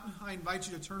I invite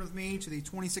you to turn with me to the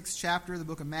 26th chapter of the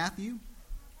book of Matthew.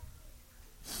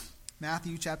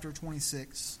 Matthew chapter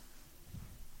 26.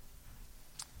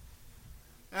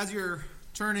 As you're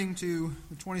turning to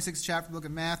the 26th chapter of the book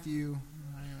of Matthew,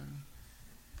 I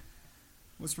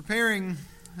was preparing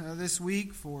this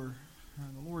week for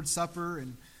the Lord's Supper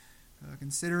and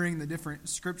considering the different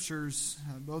scriptures,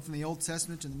 both in the Old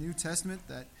Testament and the New Testament,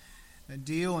 that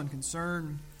deal and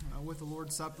concern with the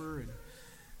Lord's Supper.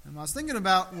 And I was thinking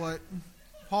about what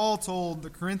Paul told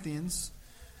the Corinthians.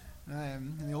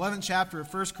 In the 11th chapter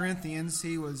of 1 Corinthians,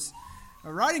 he was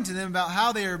writing to them about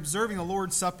how they are observing the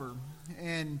Lord's Supper.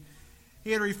 And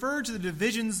he had referred to the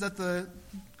divisions that the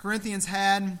Corinthians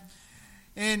had.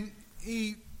 And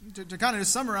he, to kind of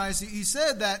summarize, he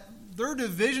said that their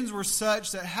divisions were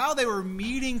such that how they were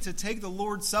meeting to take the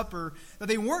Lord's Supper, that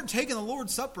they weren't taking the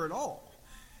Lord's Supper at all.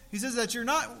 He says that you're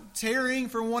not tarrying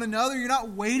for one another, you're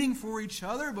not waiting for each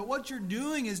other, but what you're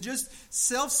doing is just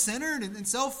self-centered and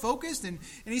self-focused. And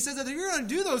he says that if you're going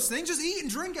to do those things, just eat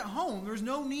and drink at home. There's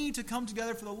no need to come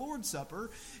together for the Lord's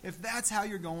Supper if that's how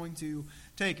you're going to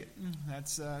take it.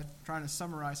 That's trying to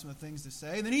summarize some of the things to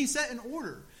say. And then he set in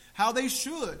order how they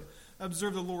should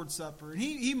observe the Lord's Supper. And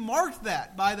he marked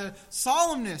that by the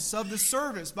solemnness of the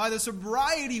service, by the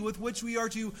sobriety with which we are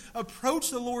to approach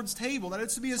the Lord's table, that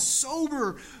it's to be a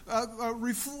sober,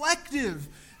 reflective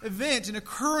event, an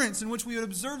occurrence in which we would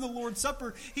observe the Lord's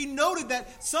Supper. He noted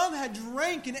that some had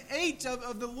drank and ate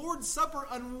of the Lord's Supper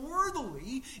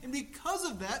unworthily, and because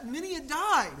of that, many had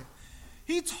died.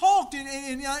 He talked and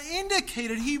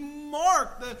indicated, he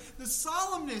marked the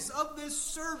solemnness of this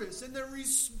service and the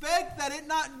respect that it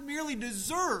not merely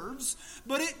deserves,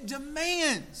 but it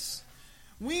demands.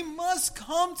 We must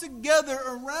come together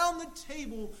around the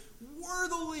table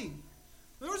worthily.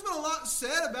 There's been a lot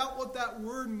said about what that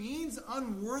word means,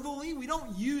 unworthily. We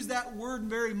don't use that word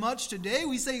very much today.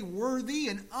 We say worthy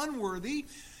and unworthy.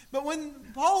 But when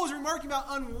Paul was remarking about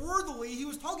unworthily, he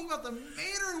was talking about the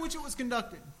manner in which it was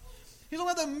conducted. He's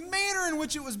talking about the manner in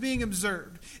which it was being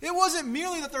observed. It wasn't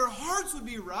merely that their hearts would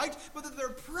be right, but that their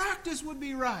practice would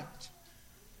be right.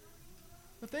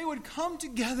 That they would come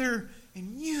together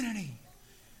in unity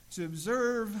to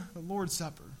observe the Lord's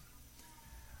Supper.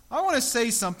 I want to say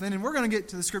something, and we're going to get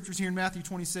to the scriptures here in Matthew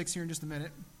 26 here in just a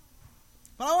minute.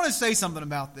 But I want to say something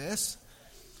about this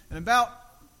and about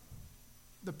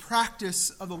the practice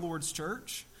of the Lord's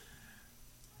church.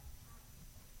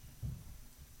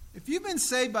 If you've been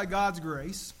saved by God's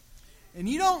grace and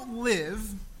you don't live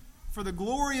for the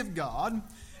glory of God,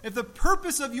 if the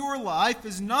purpose of your life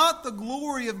is not the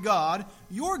glory of God,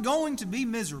 you're going to be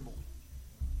miserable.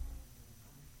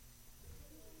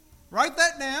 Write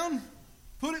that down.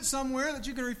 Put it somewhere that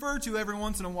you can refer to every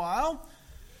once in a while.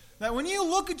 That when you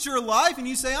look at your life and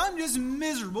you say, I'm just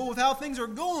miserable with how things are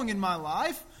going in my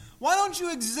life, why don't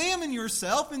you examine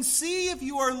yourself and see if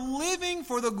you are living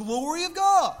for the glory of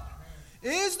God?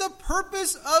 Is the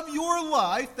purpose of your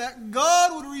life that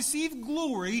God would receive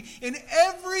glory in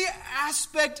every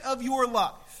aspect of your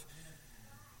life?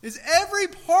 Is every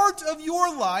part of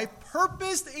your life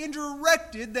purposed and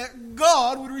directed that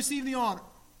God would receive the honor?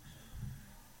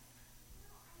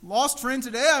 Lost friend,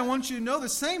 today I want you to know the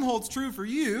same holds true for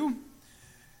you.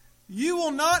 You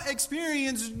will not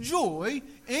experience joy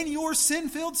in your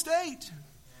sin-filled state.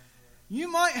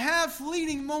 You might have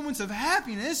fleeting moments of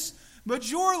happiness,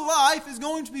 but your life is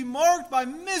going to be marked by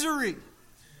misery.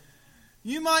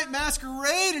 You might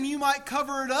masquerade and you might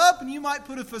cover it up and you might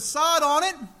put a facade on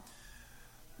it.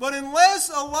 But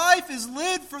unless a life is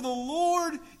lived for the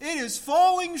Lord, it is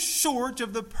falling short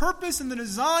of the purpose and the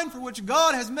design for which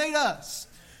God has made us.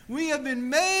 We have been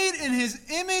made in His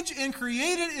image and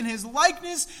created in His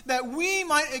likeness that we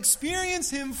might experience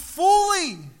Him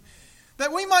fully.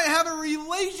 That we might have a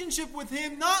relationship with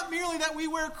Him, not merely that we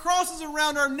wear crosses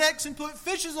around our necks and put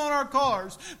fishes on our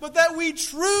cars, but that we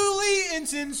truly and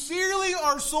sincerely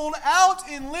are sold out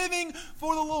in living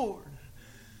for the Lord.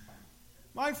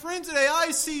 My friend, today I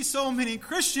see so many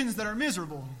Christians that are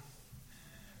miserable.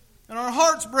 And our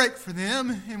hearts break for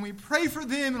them, and we pray for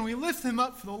them, and we lift them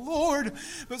up for the Lord.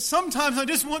 But sometimes I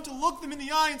just want to look them in the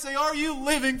eye and say, are you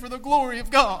living for the glory of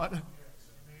God?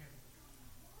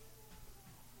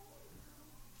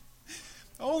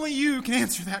 Only you can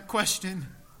answer that question.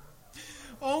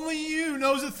 Only you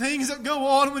knows the things that go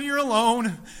on when you're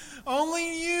alone.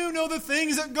 Only you know the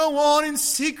things that go on in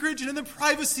secret and in the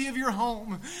privacy of your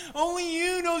home. Only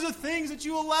you knows the things that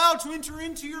you allow to enter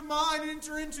into your mind and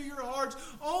enter into your heart.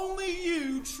 Only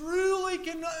you truly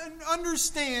can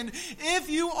understand if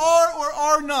you are or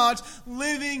are not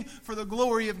living for the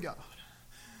glory of God.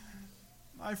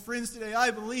 My friends, today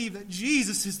I believe that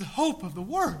Jesus is the hope of the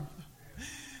world.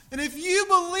 And if you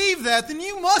believe that, then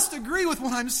you must agree with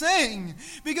what I'm saying.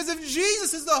 Because if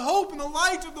Jesus is the hope and the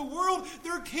light of the world,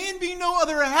 there can be no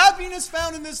other happiness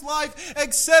found in this life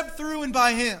except through and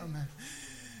by Him.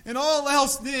 And all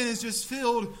else then is just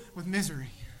filled with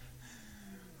misery.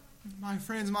 My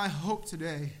friends, my hope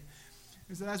today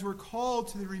is that as we're called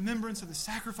to the remembrance of the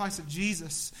sacrifice of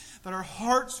Jesus, that our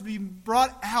hearts be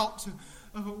brought out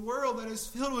of a world that is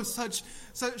filled with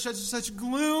such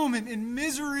gloom and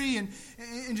misery and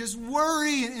just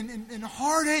worry and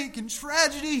heartache and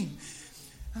tragedy.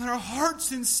 And that our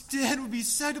hearts instead would be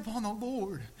set upon the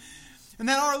Lord. And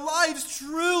that our lives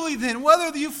truly then,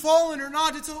 whether you've fallen or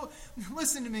not,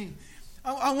 listen to me.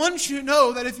 I want you to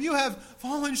know that if you have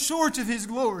fallen short of His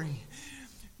glory,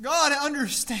 God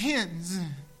understands.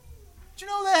 Did you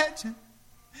know that?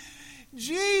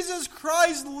 Jesus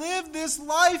Christ lived this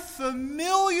life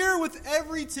familiar with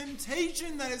every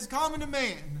temptation that is common to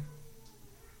man.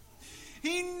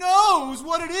 He knows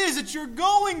what it is that you're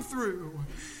going through.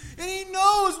 And He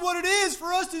knows what it is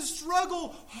for us to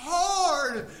struggle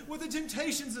hard with the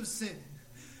temptations of sin.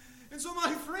 And so,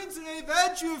 my friends, today,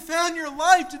 that you have found your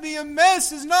life to be a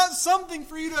mess is not something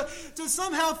for you to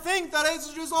somehow think that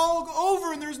it's just all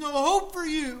over and there's no hope for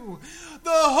you. The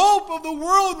hope of the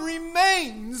world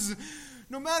remains,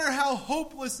 no matter how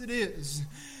hopeless it is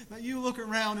that you look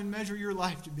around and measure your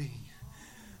life to be.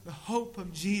 The hope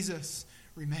of Jesus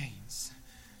remains.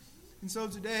 And so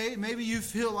today, maybe you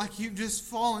feel like you've just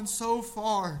fallen so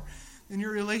far in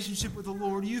your relationship with the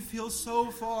Lord. You feel so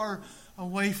far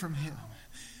away from Him.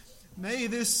 May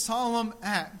this solemn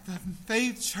act that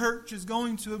Faith Church is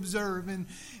going to observe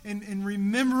in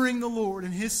remembering the Lord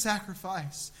and His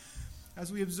sacrifice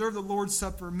as we observe the Lord's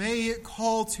Supper, may it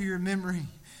call to your memory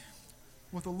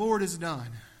what the Lord has done.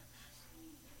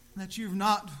 That you've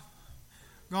not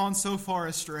gone so far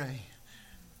astray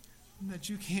that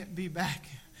you can't be back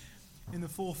in the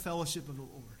full fellowship of the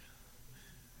Lord.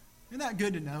 Isn't that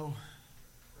good to know?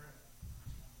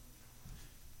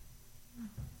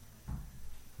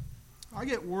 I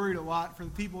get worried a lot for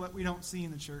the people that we don't see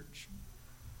in the church.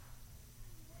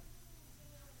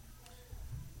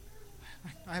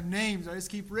 I have names. I just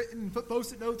keep written and put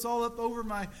Post-it notes all up over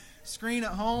my screen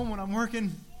at home when I'm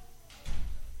working.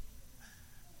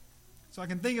 So I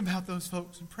can think about those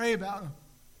folks and pray about them.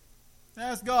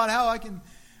 Ask God how I can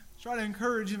try to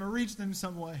encourage them or reach them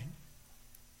some way.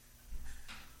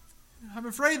 I'm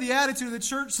afraid the attitude of the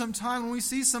church sometimes when we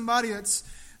see somebody that's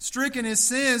stricken in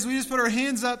sins, we just put our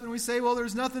hands up and we say, well,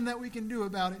 there's nothing that we can do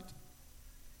about it.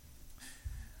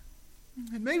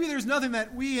 And maybe there's nothing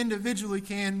that we individually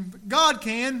can, but God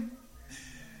can.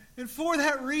 And for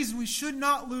that reason, we should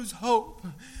not lose hope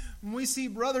when we see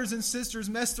brothers and sisters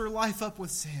mess their life up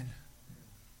with sin.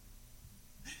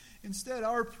 Instead,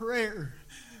 our prayer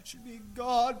should be,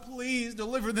 God, please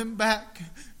deliver them back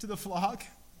to the flock.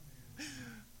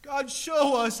 God,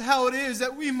 show us how it is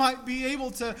that we might be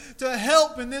able to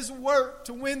help in this work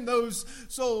to win those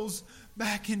souls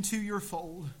back into your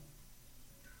fold.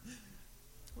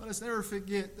 Let us never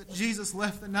forget that Jesus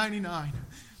left the 99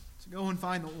 to go and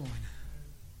find the one.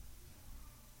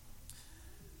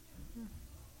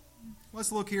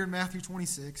 Let's look here in Matthew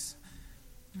 26.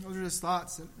 Those are just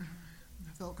thoughts that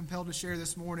I felt compelled to share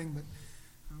this morning, but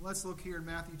let's look here in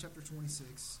Matthew chapter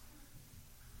 26.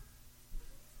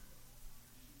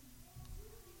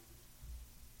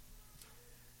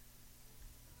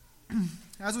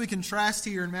 As we contrast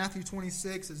here in Matthew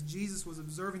 26, as Jesus was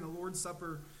observing the Lord's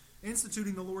Supper,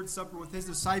 instituting the Lord's Supper with His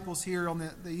disciples here on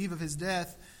the eve of His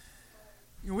death,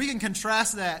 we can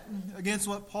contrast that against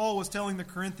what Paul was telling the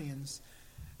Corinthians.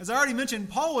 As I already mentioned,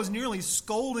 Paul was nearly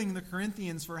scolding the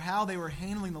Corinthians for how they were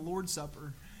handling the Lord's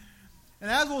Supper. And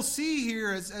as we'll see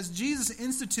here, as Jesus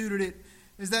instituted it,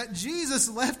 is that Jesus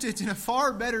left it in a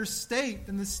far better state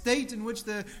than the state in which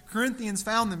the Corinthians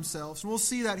found themselves. And we'll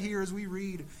see that here as we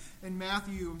read in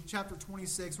Matthew chapter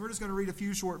 26. We're just going to read a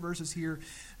few short verses here.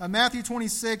 Matthew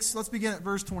 26, let's begin at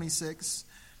verse 26.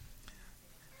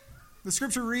 The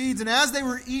scripture reads, "And as they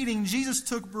were eating, Jesus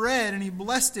took bread, and He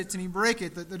blessed it, and He brake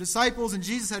it." The disciples and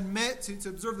Jesus had met to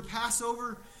observe the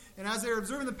Passover. And as they were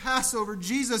observing the Passover,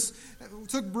 Jesus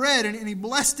took bread, and He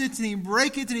blessed it, and He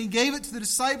brake it, and He gave it to the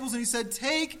disciples, and He said,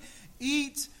 "Take,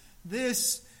 eat,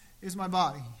 this is my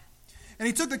body." And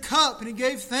He took the cup, and He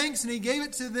gave thanks, and He gave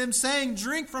it to them, saying,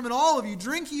 "Drink from it, all of you.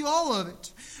 Drink ye all of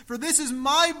it. For this is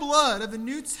my blood of the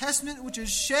New Testament, which is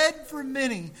shed for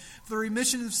many for the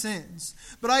remission of sins.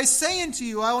 But I say unto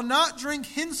you, I will not drink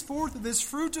henceforth of this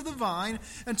fruit of the vine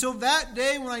until that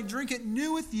day when I drink it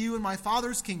new with you in my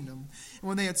Father's kingdom." And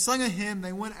when they had sung a hymn,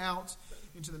 they went out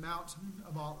into the Mount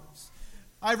of Olives.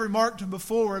 I've remarked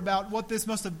before about what this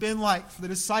must have been like for the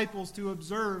disciples to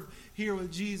observe here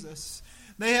with Jesus.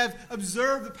 They have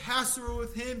observed the Passover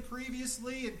with him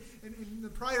previously in the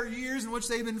prior years in which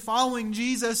they've been following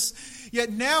Jesus.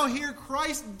 Yet now here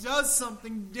Christ does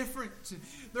something different.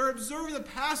 They're observing the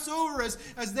Passover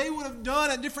as they would have done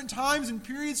at different times and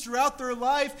periods throughout their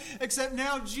life. Except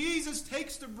now Jesus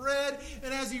takes the bread,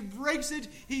 and as he breaks it,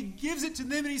 he gives it to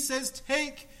them and he says,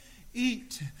 "Take,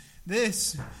 eat.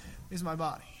 This is my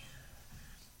body."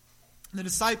 The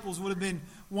disciples would have been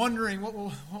wondering,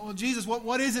 Jesus,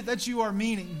 what is it that you are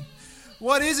meaning?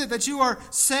 What is it that you are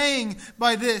saying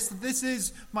by this, that this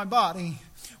is my body?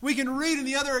 We can read in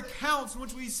the other accounts in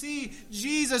which we see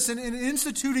Jesus in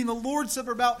instituting the Lord's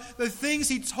Supper about the things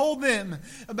he told them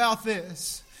about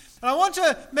this. And I want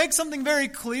to make something very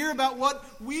clear about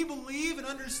what we believe and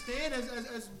understand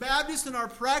as Baptists in our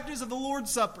practice of the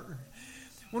Lord's Supper.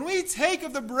 When we take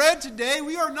of the bread today,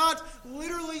 we are not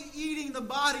literally eating the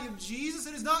body of Jesus.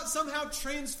 It is not somehow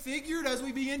transfigured as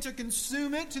we begin to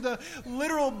consume it to the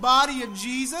literal body of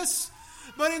Jesus.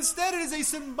 But instead it is a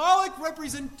symbolic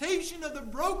representation of the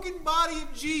broken body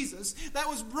of Jesus that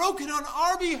was broken on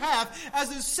our behalf as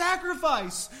a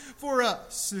sacrifice for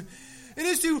us. It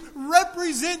is to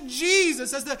represent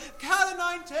Jesus as the cat o'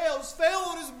 nine tails fell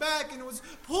on his back and was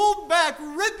pulled back,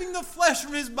 ripping the flesh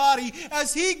from his body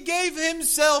as he gave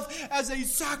himself as a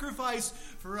sacrifice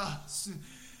for us.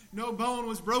 No bone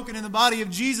was broken in the body of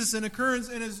Jesus in occurrence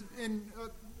in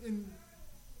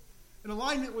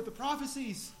alignment with the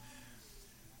prophecies.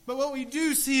 But what we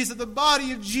do see is that the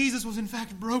body of Jesus was in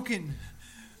fact broken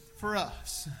for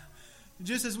us.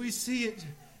 Just as we see it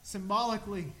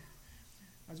symbolically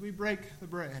as we break the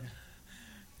bread.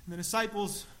 And the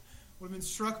disciples would have been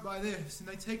struck by this, and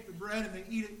they take the bread and they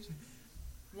eat it,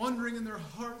 wondering in their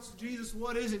hearts, Jesus,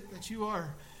 what is it that you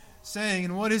are saying,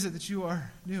 and what is it that you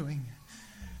are doing?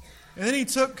 And then he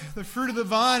took the fruit of the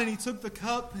vine, and he took the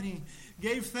cup, and he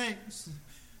gave thanks.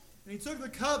 And he took the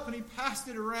cup, and he passed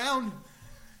it around,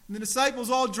 and the disciples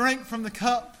all drank from the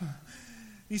cup.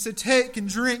 He said, "Take and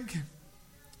drink,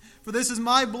 for this is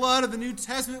my blood of the New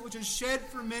Testament, which is shed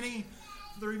for many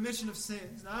for the remission of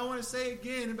sins." Now I want to say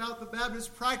again about the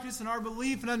Baptist practice and our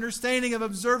belief and understanding of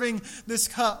observing this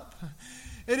cup.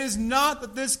 It is not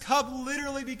that this cup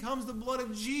literally becomes the blood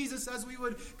of Jesus as we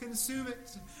would consume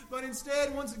it. But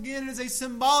instead, once again, it is a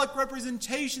symbolic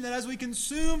representation that as we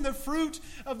consume the fruit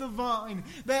of the vine,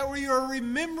 that we are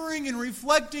remembering and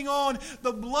reflecting on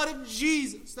the blood of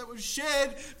Jesus that was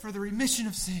shed for the remission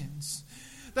of sins.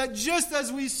 That just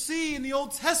as we see in the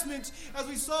Old Testament, as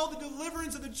we saw the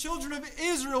deliverance of the children of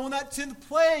Israel when that 10th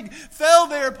plague fell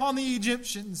there upon the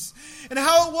Egyptians, and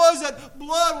how it was that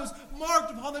blood was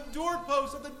marked upon the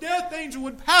doorpost, that the death angel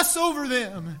would pass over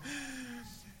them.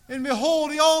 And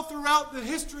behold, all throughout the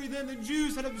history then the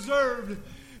Jews had observed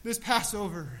this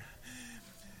Passover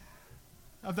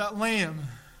of that lamb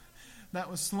that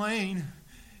was slain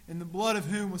and the blood of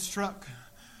whom was struck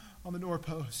on the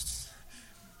doorposts.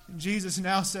 And Jesus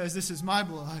now says, "This is my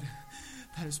blood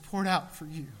that is poured out for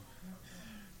you."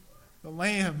 The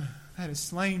lamb that is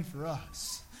slain for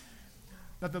us.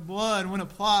 That the blood, when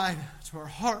applied to our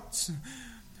hearts,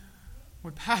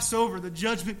 would pass over the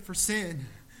judgment for sin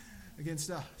against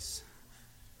us.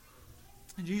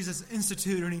 And Jesus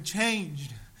instituted and he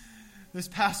changed this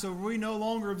Passover. We no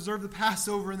longer observe the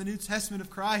Passover in the New Testament of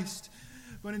Christ,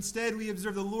 but instead we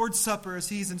observe the Lord's Supper as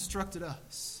he's instructed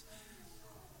us.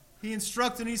 He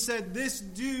instructed and he said, "This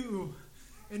do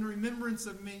in remembrance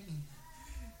of me."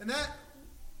 And that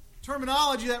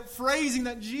terminology, that phrasing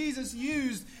that Jesus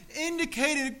used,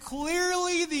 indicated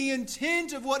clearly the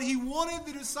intent of what he wanted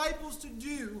the disciples to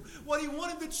do, what he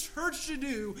wanted the church to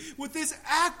do with this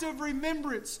act of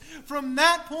remembrance from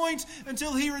that point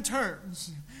until he returns.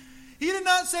 He did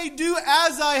not say, "Do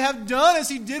as I have done," as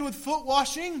he did with foot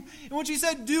washing, in which he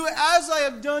said, "Do as I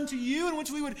have done to you," in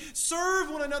which we would serve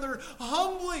one another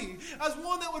humbly as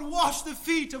one that would wash the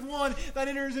feet of one that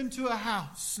enters into a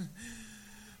house.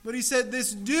 But he said,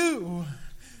 "This do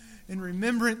in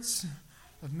remembrance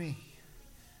of me."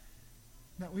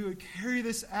 That we would carry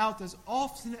this out as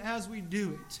often as we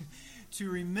do it, to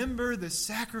remember the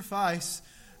sacrifice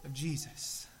of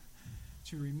Jesus,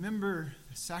 to remember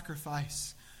the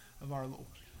sacrifice of our Lord.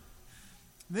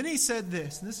 Then he said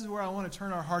this, and this is where I want to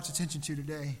turn our heart's attention to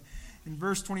today. In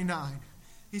verse 29,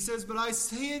 he says, "But I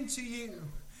say unto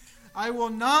you, I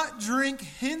will not drink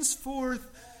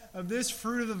henceforth of this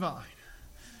fruit of the vine."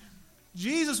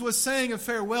 Jesus was saying a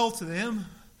farewell to them.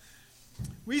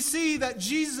 We see that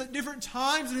Jesus at different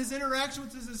times in his interaction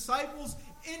with his disciples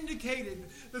indicated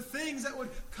the things that would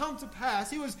come to pass.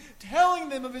 He was telling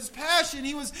them of his passion.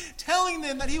 He was telling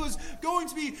them that he was going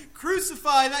to be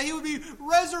crucified, that he would be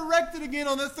resurrected again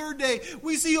on the third day.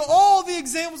 We see all the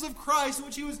examples of Christ in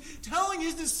which he was telling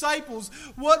his disciples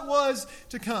what was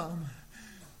to come.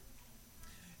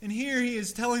 And here he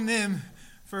is telling them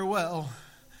farewell,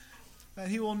 that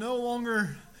he will no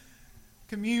longer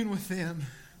commune with them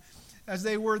as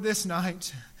they were this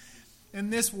night, in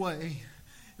this way,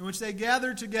 in which they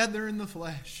gathered together in the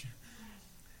flesh,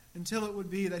 until it would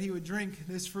be that he would drink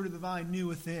this fruit of the vine new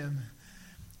with them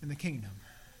in the kingdom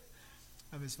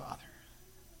of his Father.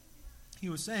 He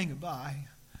was saying goodbye.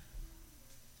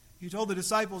 He told the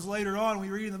disciples later on, we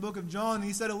read in the book of John,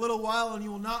 he said, "A little while and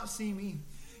you will not see me.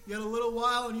 Yet a little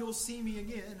while and you will see me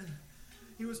again."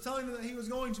 He was telling them that he was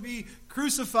going to be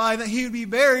crucified, that he would be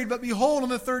buried, but behold, on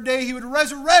the third day he would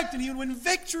resurrect and he would win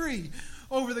victory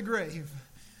over the grave.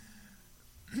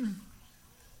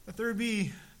 That there would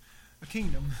be a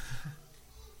kingdom.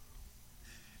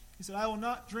 He said, "I will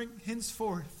not drink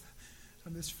henceforth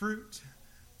of this fruit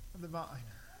of the vine."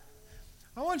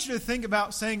 I want you to think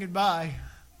about saying goodbye.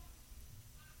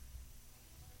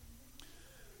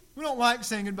 We don't like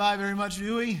saying goodbye very much,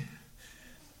 do we?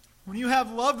 When you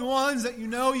have loved ones that you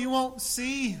know you won't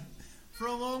see for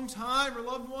a long time, or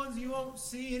loved ones you won't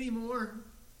see anymore,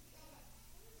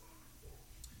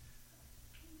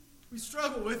 we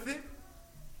struggle with it.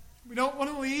 We don't want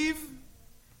to leave.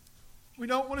 We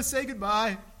don't want to say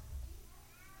goodbye.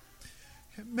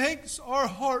 It makes our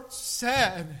hearts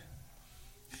sad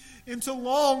and to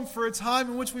long for a time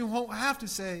in which we won't have to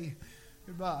say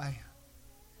goodbye.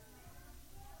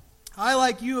 I,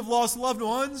 like you, have lost loved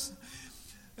ones.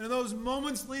 And in those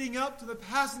moments leading up to the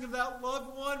passing of that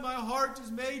loved one, my heart is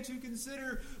made to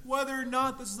consider whether or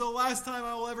not this is the last time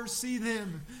I will ever see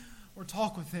them or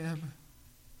talk with them.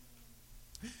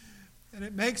 And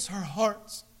it makes our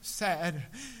hearts sad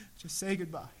to say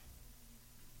goodbye.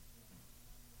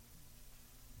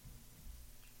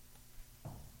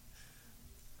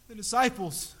 The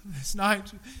disciples this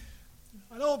night,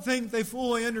 I don't think they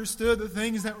fully understood the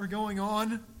things that were going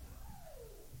on.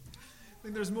 I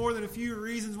think there's more than a few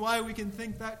reasons why we can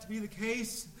think that to be the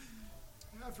case.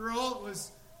 After all, it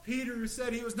was Peter who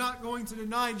said he was not going to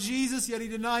deny Jesus, yet he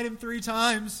denied him 3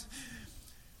 times.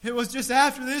 It was just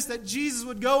after this that Jesus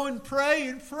would go and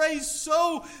pray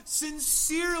so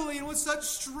sincerely and with such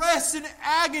stress and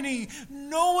agony,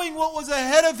 knowing what was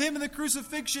ahead of him in the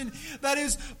crucifixion, that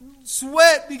his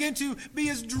sweat began to be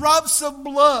as drops of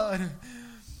blood.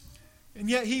 And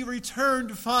yet he returned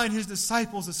to find his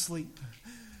disciples asleep.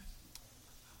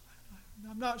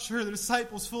 I'm not sure the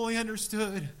disciples fully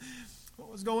understood what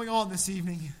was going on this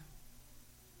evening.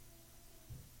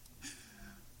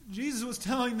 Jesus was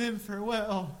telling them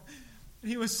farewell.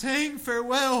 And he was saying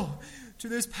farewell to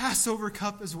this Passover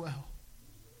cup as well.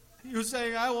 He was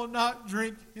saying, "I will not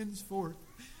drink henceforth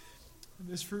of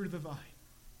this fruit of the vine."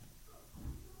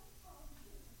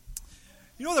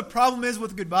 You know what the problem is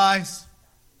with goodbyes?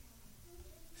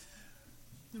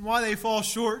 And why they fall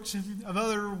short of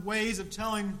other ways of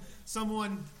telling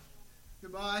someone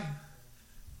goodbye?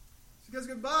 Because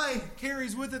goodbye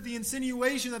carries with it the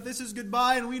insinuation that this is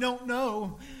goodbye and we don't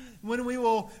know when we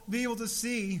will be able to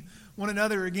see one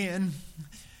another again.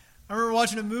 I remember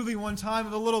watching a movie one time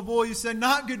of a little boy who said,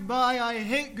 "Not goodbye, I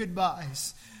hate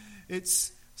goodbyes.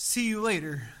 It's see you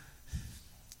later."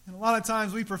 And a lot of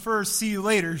times we prefer see you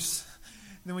laters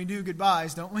than we do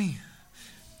goodbyes, don't we?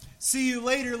 See you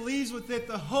later leaves with it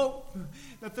the hope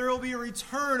that there will be a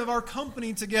return of our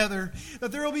company together,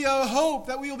 that there will be a hope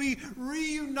that we will be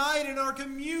reunited and our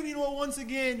communion will once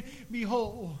again be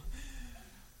whole.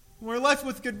 When we're left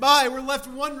with goodbye, we're left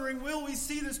wondering, will we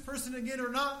see this person again or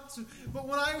not? But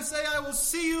when I say I will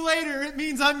see you later, it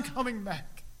means I'm coming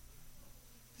back.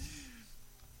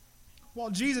 While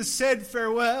Jesus said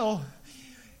farewell,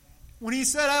 when he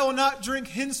said, "I will not drink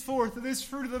henceforth of this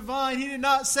fruit of the vine," he did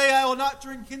not say, "I will not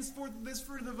drink henceforth of this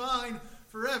fruit of the vine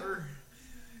forever."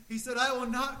 He said, "I will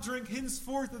not drink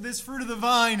henceforth of this fruit of the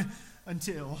vine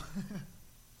until."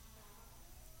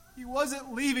 He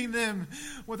wasn't leaving them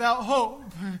without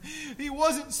hope. He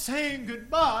wasn't saying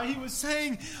goodbye. He was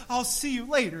saying, "I'll see you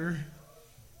later.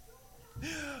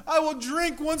 I will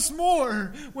drink once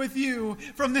more with you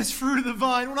from this fruit of the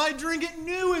vine when I drink it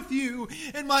new with you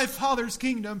in my Father's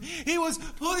kingdom." He was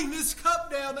putting this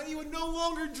cup down that he would no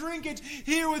longer drink it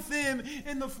here with them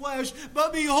in the flesh,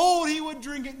 but behold, he would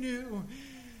drink it new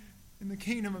in the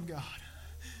kingdom of God.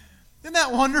 Isn't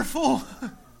that wonderful?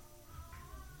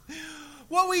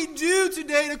 What we do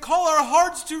today to call our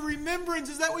hearts to remembrance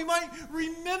is that we might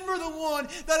remember the one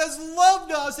that has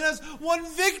loved us and has won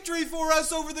victory for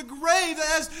us over the grave, that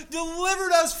has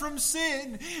delivered us from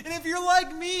sin. And if you're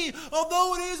like me,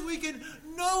 although it is we can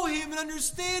know Him and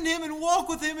understand Him and walk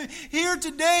with Him here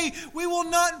today, we will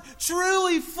not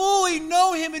truly, fully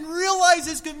know Him and realize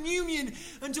His communion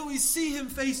until we see Him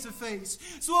face to face.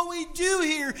 So what we do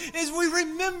here is we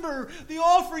remember the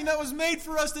offering that was made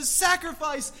for us, the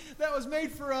sacrifice that was made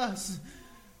for us,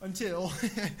 until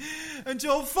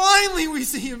finally we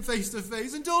see Him face to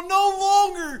face, until no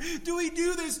longer do we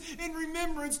do this in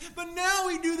remembrance, but now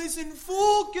we do this in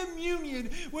full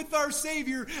communion with our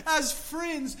Savior as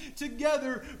friends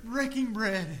together, breaking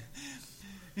bread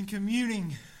and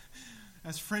communing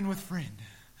as friend with friend.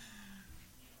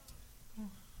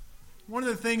 One of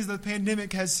the things the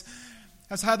pandemic has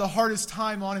had the hardest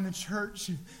time on in the church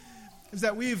is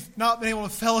that we've not been able to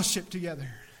fellowship together.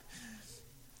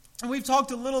 And we've talked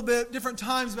a little bit, different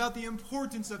times, about the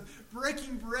importance of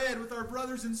breaking bread with our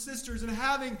brothers and sisters and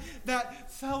having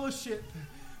that fellowship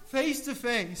face to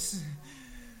face.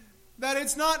 That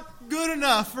it's not good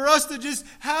enough for us to just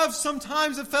have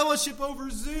sometimes a fellowship over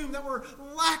Zoom, that we're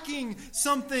lacking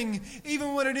something,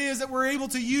 even when it is that we're able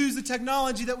to use the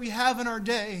technology that we have in our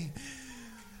day.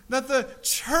 That the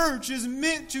church is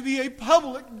meant to be a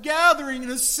public gathering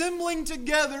and assembling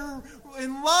together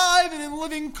in live and in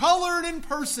living color and in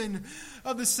person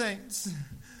of the saints.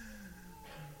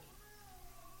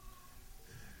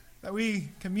 That we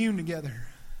commune together.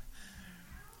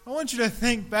 I want you to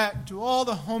think back to all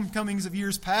the homecomings of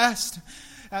years past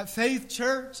at Faith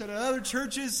Church, at other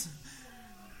churches.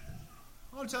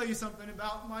 I want to tell you something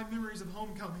about my memories of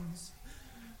homecomings.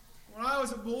 When I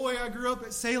was a boy, I grew up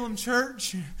at Salem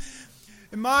Church.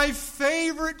 And my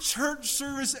favorite church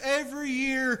service every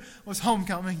year was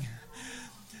homecoming.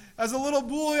 As a little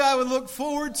boy, I would look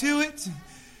forward to it.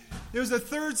 It was the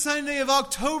third Sunday of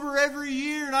October every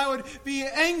year, and I would be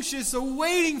anxious,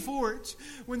 awaiting for it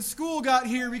when school got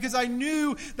here because I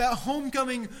knew that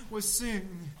homecoming was soon.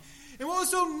 And what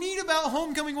was so neat about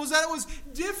homecoming was that it was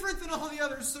different than all the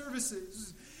other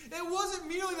services. It wasn't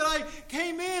merely that I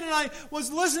came in and I was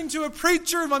listening to a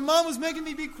preacher and my mom was making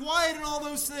me be quiet and all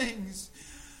those things.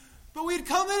 But we'd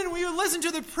come in and we would listen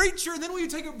to the preacher, and then we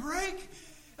would take a break,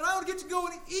 and I would get to go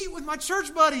and eat with my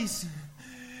church buddies.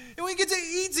 And we'd get to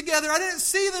eat together. I didn't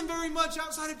see them very much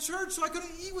outside of church, so I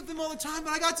couldn't eat with them all the time,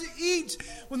 but I got to eat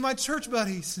with my church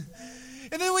buddies.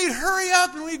 And then we'd hurry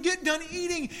up and we'd get done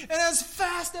eating, and as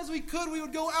fast as we could, we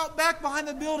would go out back behind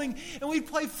the building and we'd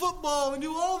play football and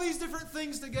do all these different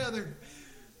things together.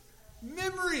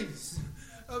 Memories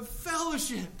of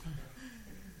fellowship.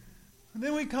 And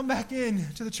then we'd come back in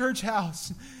to the church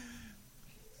house,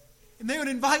 and they would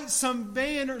invite some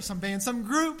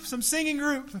singing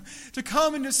group to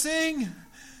come and to sing.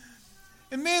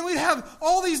 And man, we'd have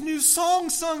all these new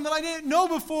songs sung that I didn't know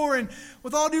before. And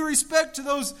with all due respect to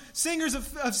those singers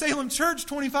of Salem Church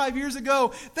 25 years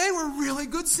ago, they were really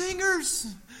good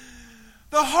singers.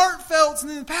 The Heartfelts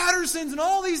and the Pattersons and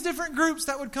all these different groups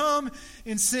that would come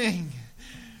and sing.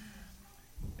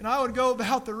 And I would go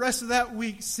about the rest of that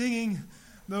week singing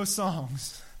those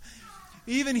songs.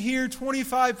 Even here,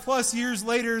 25 plus years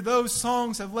later, those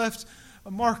songs have left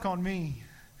a mark on me.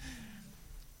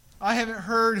 I haven't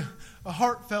heard a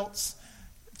Heartfelts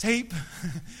tape.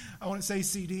 I wouldn't say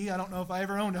CD. I don't know if I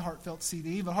ever owned a Heartfelts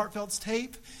CD, but Heartfelts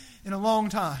tape in a long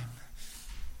time.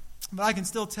 But I can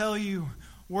still tell you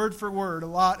word for word a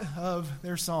lot of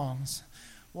their songs.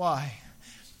 Why?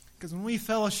 Because when we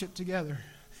fellowship together,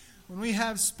 when we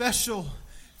have special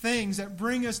things that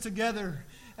bring us together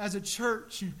as a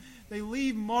church, they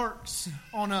leave marks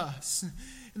on us.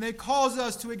 And they cause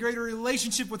us to a greater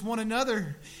relationship with one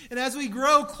another. And as we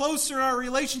grow closer in our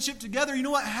relationship together, you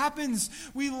know what happens?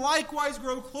 We likewise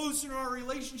grow closer in our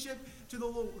relationship to the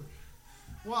Lord.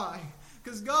 Why?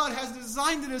 Because God has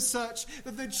designed it as such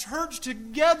that the church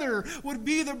together would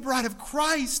be the bride of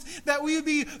Christ, that we would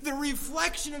be the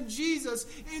reflection of Jesus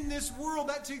in this world,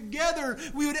 that together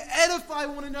we would edify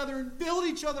one another and build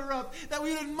each other up, that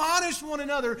we would admonish one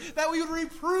another, that we would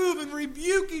reprove and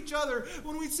rebuke each other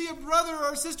when we see a brother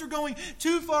or a sister going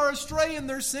too far astray in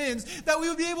their sins, that we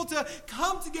would be able to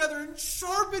come together and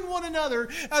sharpen one another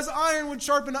as iron would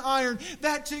sharpen iron,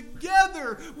 that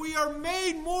together we are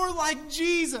made more like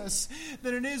Jesus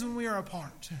than it is when we are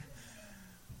apart.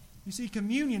 You see,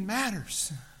 communion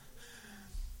matters.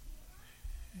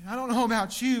 And I don't know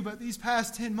about you, but these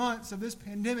past 10 months of this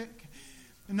pandemic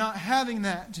and not having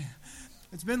that,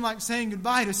 it's been like saying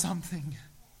goodbye to something.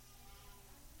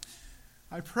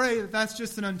 I pray that that's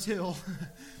just an until.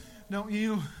 Don't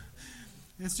you?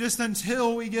 It's just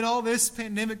until we get all this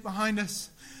pandemic behind us.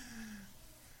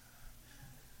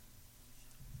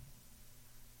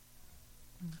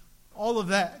 All of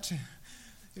that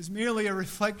is merely a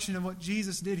reflection of what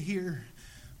Jesus did here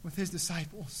with his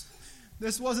disciples.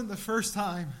 This wasn't the first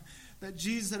time that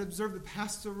Jesus had observed the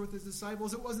Passover with his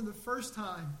disciples. It wasn't the first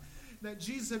time that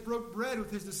Jesus had broke bread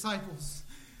with his disciples.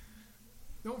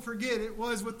 Don't forget, it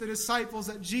was with the disciples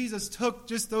that Jesus took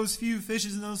just those few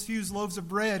fishes and those few loaves of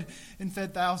bread and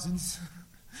fed thousands.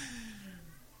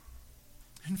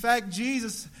 In fact,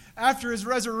 Jesus, after his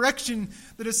resurrection,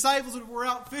 the disciples were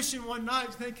out fishing one night.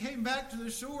 They came back to the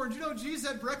shore. And you know Jesus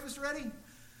had breakfast ready?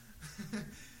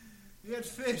 He had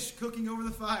fish cooking over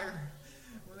the fire.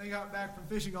 When they got back from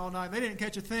fishing all night, they didn't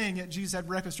catch a thing, yet Jesus had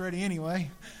breakfast ready anyway.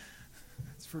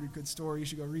 It's a pretty good story. You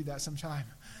should go read that sometime.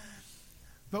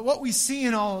 But what we see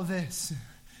in all of this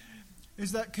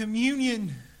is that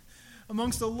communion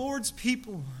amongst the Lord's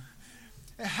people,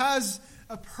 it has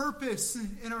a purpose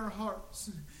in our hearts.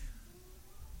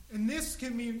 And this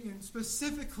communion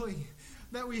specifically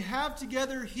that we have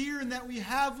together here and that we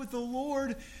have with the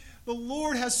Lord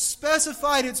has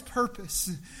specified its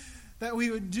purpose, that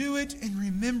we would do it in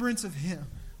remembrance of him.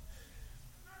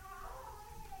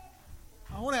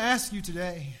 I want to ask you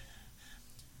today,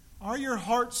 are your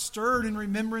hearts stirred in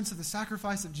remembrance of the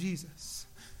sacrifice of Jesus?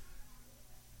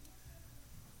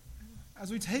 As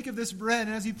we take of this bread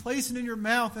and as you place it in your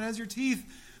mouth and as your teeth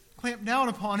clamp down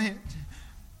upon it,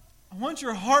 I want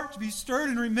your heart to be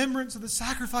stirred in remembrance of the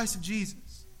sacrifice of Jesus.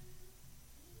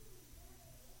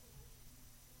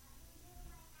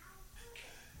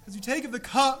 As you take of the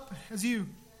cup, as you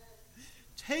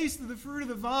taste of the fruit of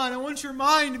the vine, I want your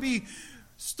mind to be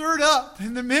stirred up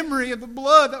in the memory of the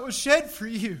blood that was shed for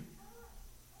you.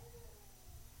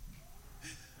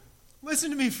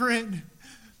 Listen to me, friend.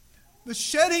 The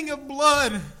shedding of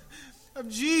blood of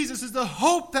Jesus is the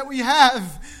hope that we have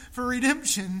for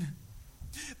redemption.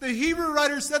 The Hebrew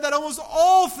writer said that almost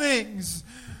all things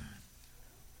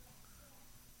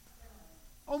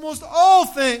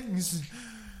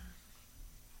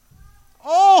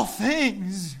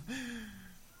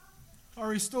are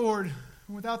restored.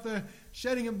 Without the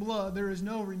shedding of blood, there is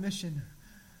no remission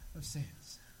of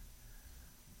sins.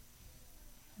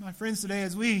 My friends, today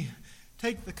as we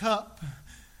take the cup,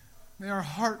 may our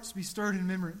hearts be stirred in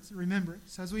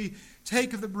remembrance. As we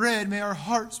take of the bread, may our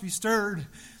hearts be stirred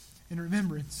in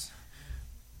remembrance.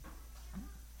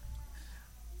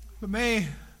 But may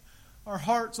our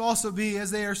hearts also be, as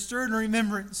they are stirred in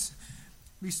remembrance,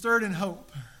 be stirred in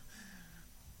hope.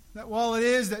 That while it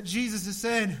is that Jesus has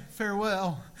said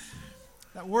farewell,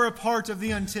 that we're a part of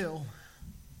the until.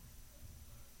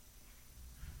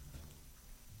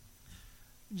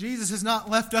 Jesus has not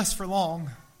left us for long.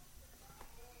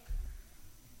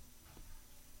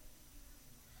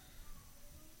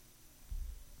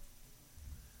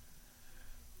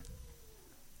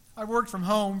 I've worked from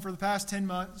home for the past 10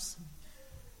 months.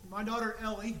 My daughter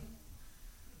Ellie,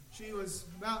 she was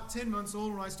about 10 months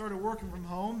old when I started working from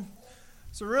home.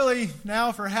 So really,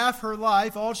 now for half her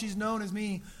life, all she's known is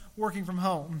me working from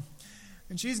home.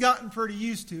 And she's gotten pretty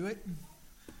used to it,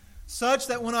 such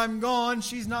that when I'm gone,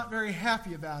 she's not very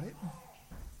happy about it.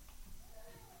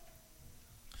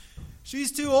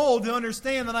 She's too old to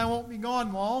understand that I won't be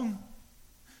gone long.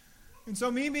 And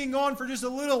so me being gone for just a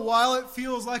little while, it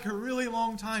feels like a really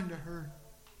long time to her.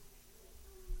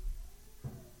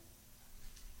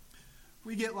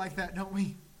 We get like that, don't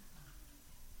we?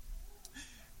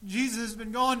 Jesus has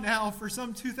been gone now for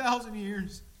some 2,000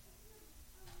 years.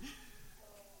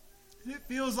 And it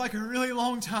feels like a really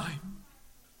long time.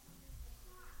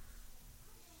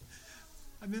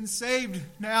 I've been saved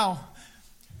now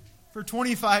for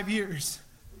 25 years.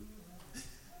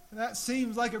 And that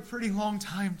seems like a pretty long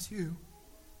time too.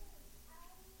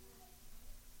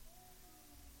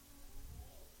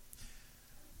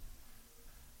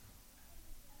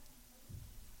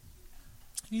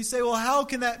 And you say, well, how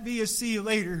can that be a see you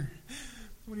later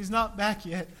when he's not back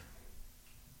yet?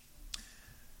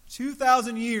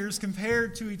 2,000 years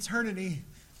compared to eternity,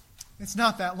 it's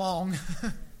not that long.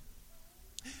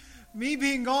 Me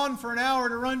being gone for an hour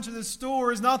to run to the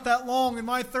store is not that long in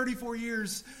my 34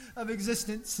 years of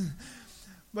existence.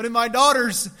 But in my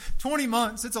daughter's 20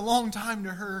 months, it's a long time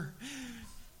to her.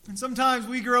 And sometimes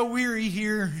we grow weary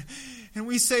here. And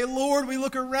we say, Lord, we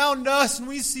look around us and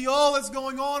we see all that's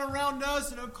going on around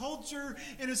us in a culture,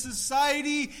 in a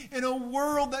society, in a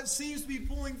world that seems to be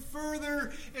pulling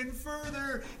further and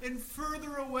further and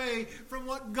further away from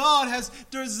what God has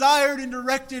desired and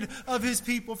directed of His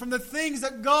people, from the things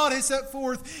that God has set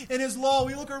forth in His law.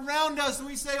 We look around us and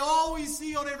we say, all we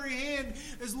see on every hand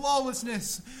is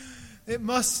lawlessness. It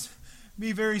must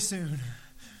be very soon.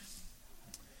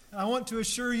 I want to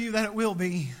assure you that it will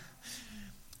be.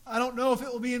 I don't know if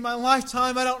it will be in my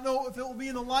lifetime. I don't know if it will be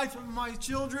in the life of my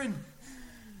children.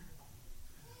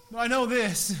 But I know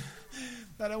this,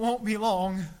 that it won't be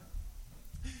long.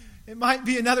 It might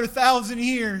be another 1,000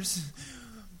 years,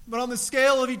 but on the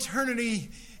scale of eternity,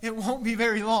 it won't be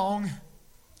very long.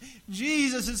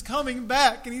 Jesus is coming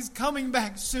back, and He's coming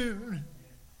back soon.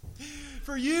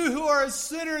 For you who are a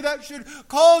sinner, that should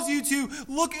cause you to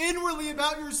look inwardly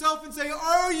about yourself and say,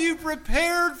 are you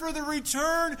prepared for the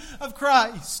return of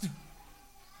Christ?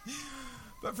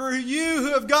 But for you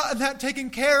who have gotten that taken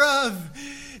care of,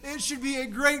 it should be a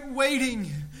great waiting,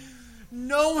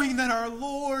 knowing that our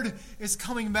Lord is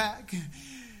coming back.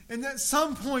 And at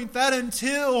some point, that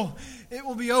until it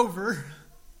will be over.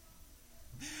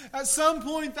 At some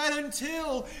point, that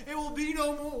until it will be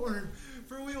no more.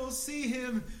 For we will see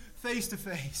Him face to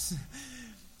face.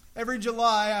 Every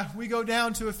July, we go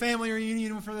down to a family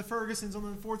reunion for the Fergusons on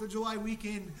the 4th of July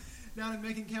weekend down in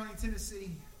Macon County, Tennessee.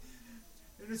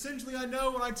 And essentially, I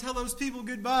know when I tell those people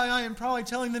goodbye, I am probably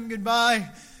telling them goodbye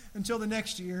until the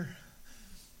next year.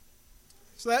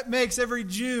 So that makes every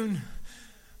June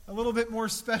a little bit more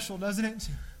special, doesn't it?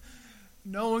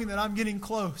 Knowing that I'm getting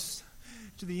close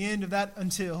to the end of that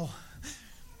until.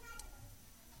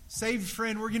 Saved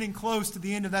friend, we're getting close to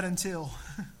the end of that until.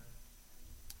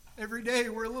 Every day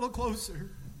we're a little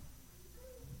closer.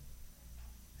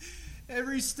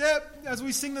 Every step as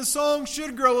we sing the song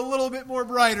should grow a little bit more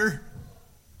brighter.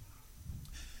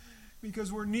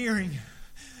 Because we're nearing,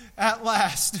 at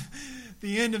last,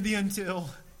 the end of the until.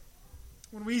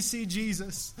 When we see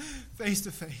Jesus face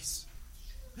to face.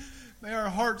 May our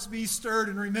hearts be stirred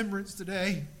in remembrance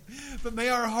today. But may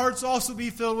our hearts also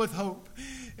be filled with hope.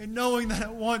 And knowing that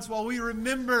at once, while we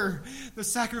remember the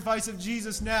sacrifice of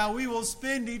Jesus now, we will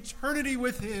spend eternity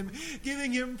with Him,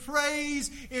 giving Him praise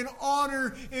and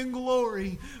honor and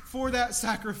glory for that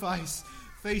sacrifice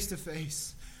face to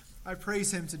face. I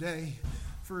praise Him today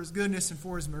for His goodness and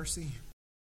for His mercy.